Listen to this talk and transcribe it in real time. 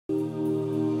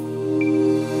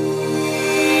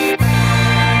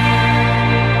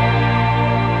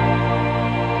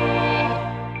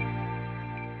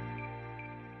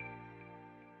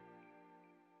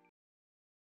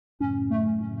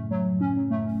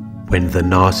when the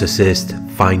narcissist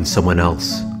finds someone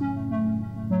else.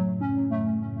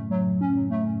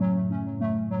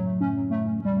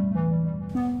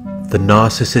 The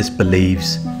narcissist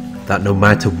believes that no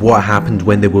matter what happened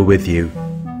when they were with you,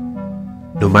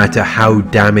 no matter how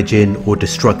damaging or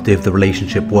destructive the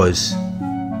relationship was,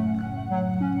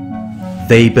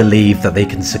 they believe that they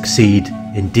can succeed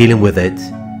in dealing with it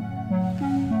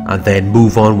and then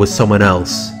move on with someone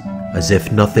else as if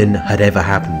nothing had ever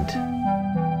happened.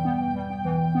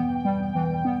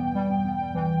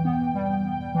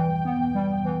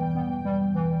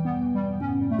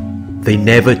 They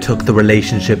never took the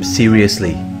relationship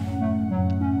seriously.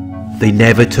 They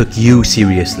never took you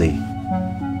seriously.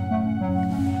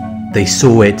 They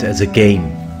saw it as a game.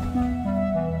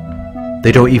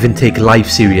 They don't even take life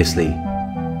seriously.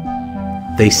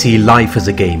 They see life as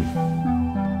a game.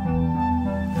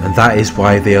 And that is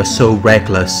why they are so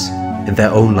reckless in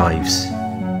their own lives.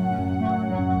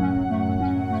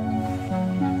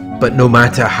 But no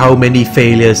matter how many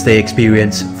failures they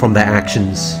experience from their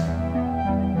actions,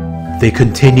 they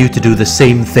continue to do the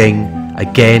same thing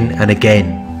again and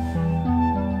again.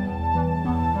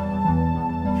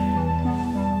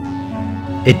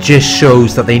 It just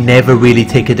shows that they never really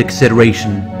take into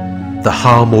consideration the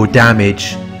harm or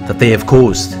damage that they have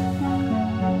caused.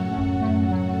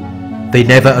 They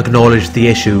never acknowledge the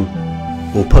issue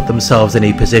or put themselves in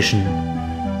a position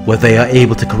where they are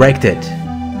able to correct it.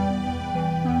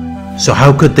 So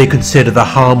how could they consider the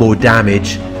harm or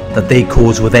damage that they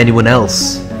cause with anyone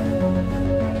else?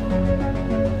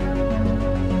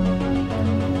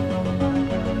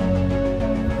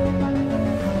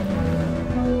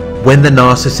 When the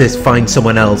narcissist finds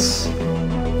someone else,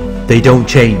 they don't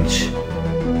change.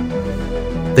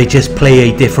 They just play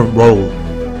a different role.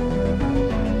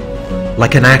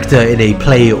 Like an actor in a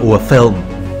play or a film.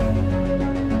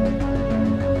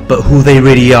 But who they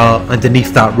really are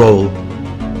underneath that role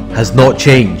has not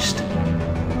changed.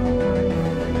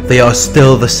 They are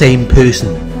still the same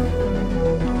person.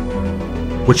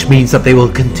 Which means that they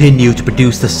will continue to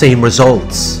produce the same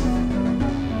results.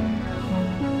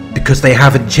 Because they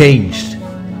haven't changed.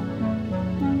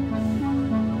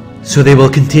 So they will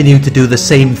continue to do the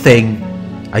same thing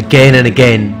again and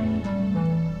again.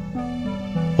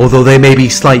 Although there may be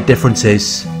slight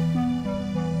differences.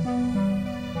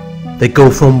 They go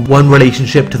from one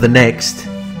relationship to the next,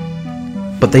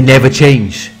 but they never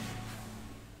change.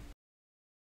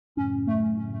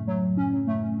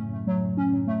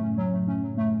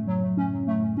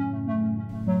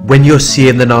 When you're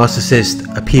seeing the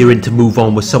narcissist appearing to move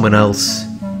on with someone else,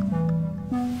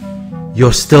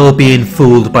 you're still being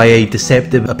fooled by a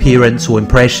deceptive appearance or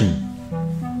impression.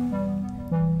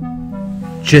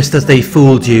 Just as they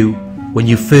fooled you when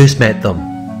you first met them.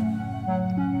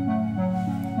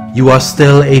 You are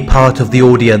still a part of the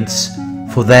audience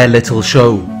for their little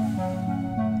show.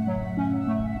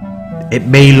 It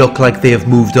may look like they have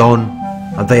moved on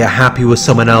and they are happy with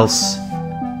someone else.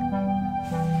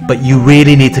 But you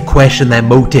really need to question their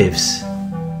motives.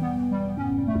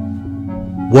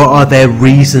 What are their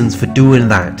reasons for doing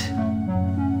that?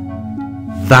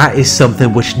 That is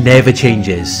something which never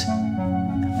changes,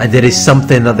 and it is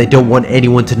something that they don't want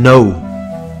anyone to know.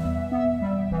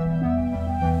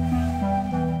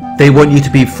 They want you to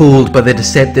be fooled by their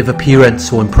deceptive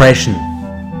appearance or impression.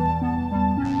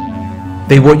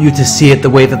 They want you to see it the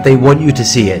way that they want you to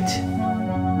see it.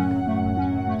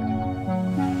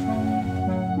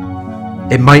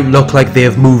 It might look like they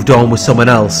have moved on with someone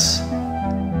else,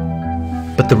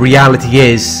 but the reality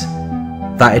is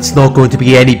that it's not going to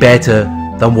be any better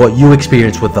than what you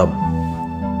experienced with them.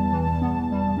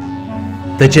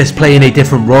 They're just playing a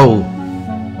different role.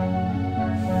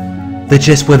 They're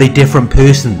just with a different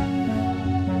person.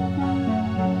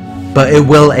 But it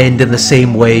will end in the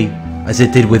same way as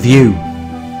it did with you.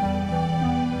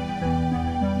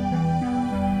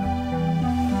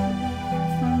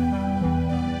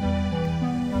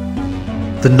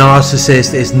 The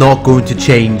narcissist is not going to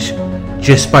change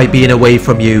just by being away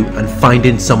from you and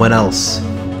finding someone else.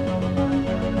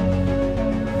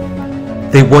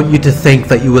 They want you to think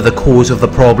that you are the cause of the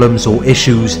problems or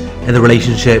issues in the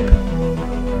relationship.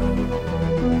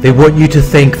 They want you to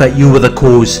think that you were the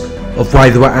cause of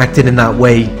why they were acting in that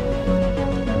way.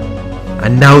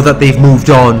 And now that they've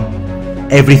moved on,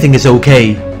 everything is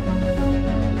okay.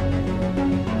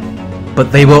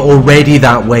 But they were already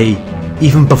that way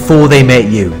even before they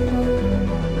met you.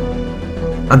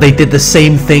 And they did the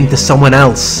same thing to someone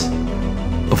else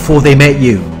before they met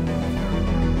you.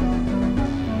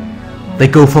 They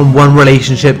go from one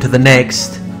relationship to the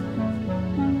next,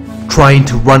 trying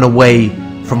to run away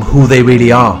from who they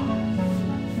really are.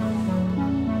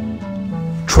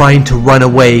 trying to run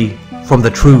away from the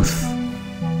truth.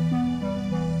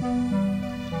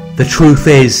 The truth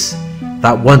is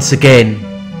that once again,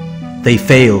 they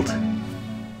failed.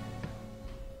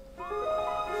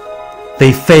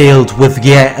 They failed with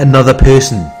yet another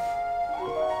person.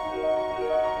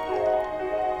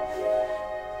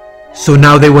 So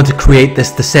now they want to create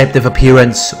this deceptive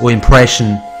appearance or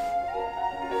impression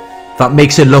that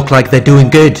makes it look like they're doing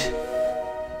good.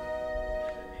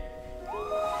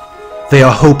 They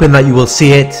are hoping that you will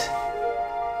see it.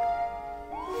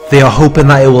 They are hoping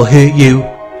that it will hurt you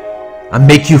and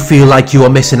make you feel like you are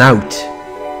missing out.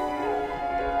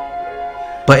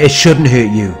 But it shouldn't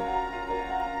hurt you.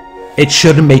 It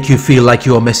shouldn't make you feel like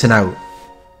you are missing out.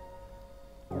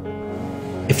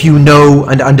 If you know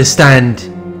and understand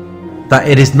that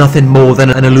it is nothing more than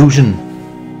an illusion.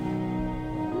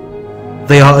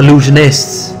 They are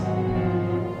illusionists.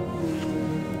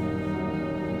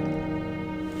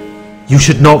 You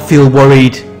should not feel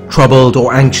worried, troubled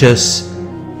or anxious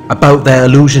about their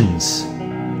illusions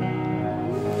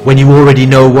when you already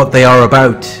know what they are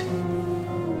about.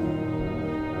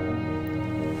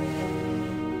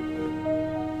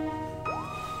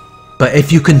 But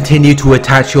if you continue to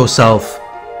attach yourself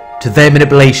to their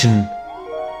manipulation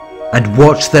and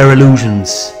watch their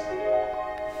illusions,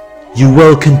 you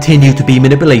will continue to be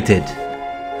manipulated.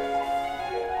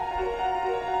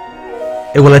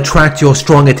 It will attract your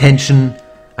strong attention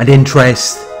and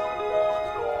interest,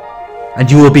 and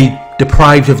you will be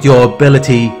deprived of your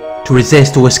ability to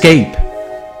resist or escape.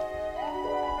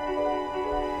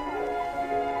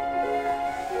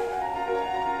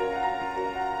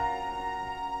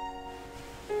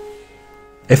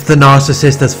 If the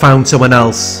narcissist has found someone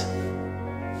else,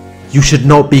 you should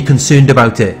not be concerned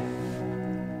about it.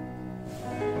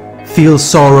 Feel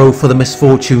sorrow for the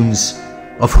misfortunes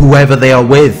of whoever they are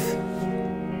with,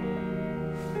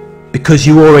 because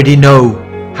you already know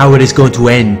how it is going to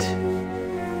end.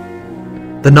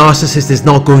 The narcissist is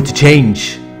not going to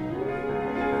change.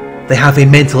 They have a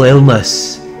mental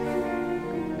illness.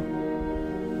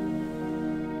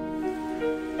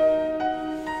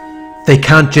 They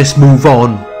can't just move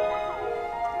on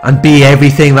and be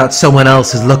everything that someone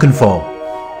else is looking for.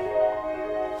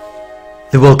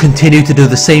 They will continue to do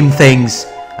the same things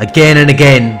again and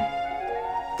again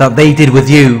that they did with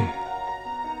you,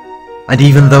 and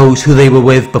even those who they were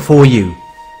with before you.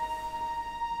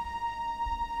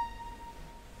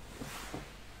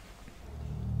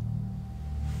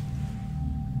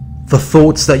 The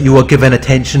thoughts that you are given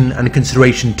attention and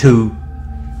consideration to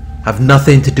have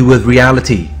nothing to do with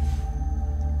reality.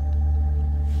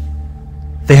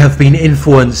 They have been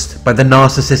influenced by the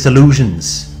narcissist's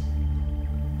illusions.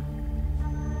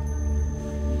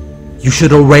 You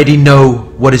should already know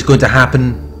what is going to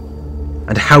happen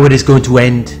and how it is going to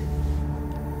end.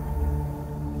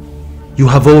 You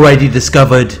have already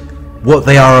discovered what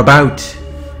they are about.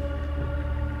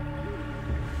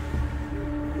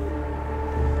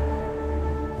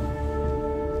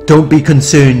 Don't be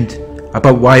concerned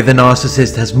about why the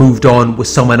narcissist has moved on with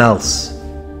someone else.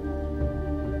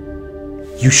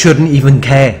 You shouldn't even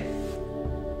care,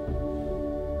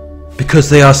 because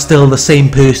they are still the same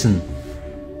person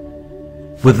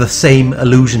with the same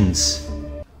illusions.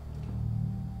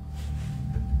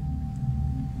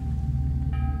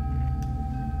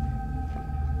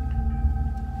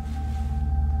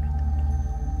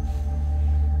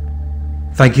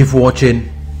 Thank you for watching.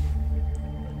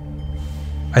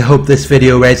 I hope this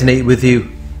video resonated with you.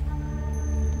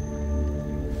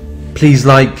 Please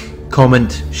like,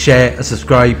 comment, share and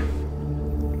subscribe.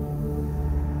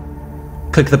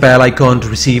 Click the bell icon to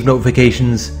receive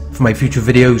notifications for my future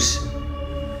videos.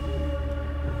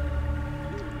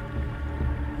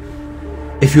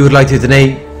 If you would like to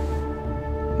donate,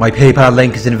 my PayPal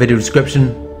link is in the video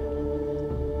description.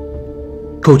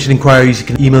 Coaching inquiries, you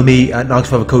can email me at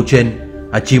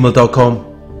narcsurvivorcoaching@gmail.com.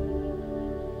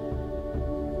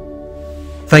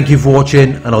 Thank you for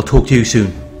watching, and I'll talk to you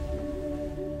soon.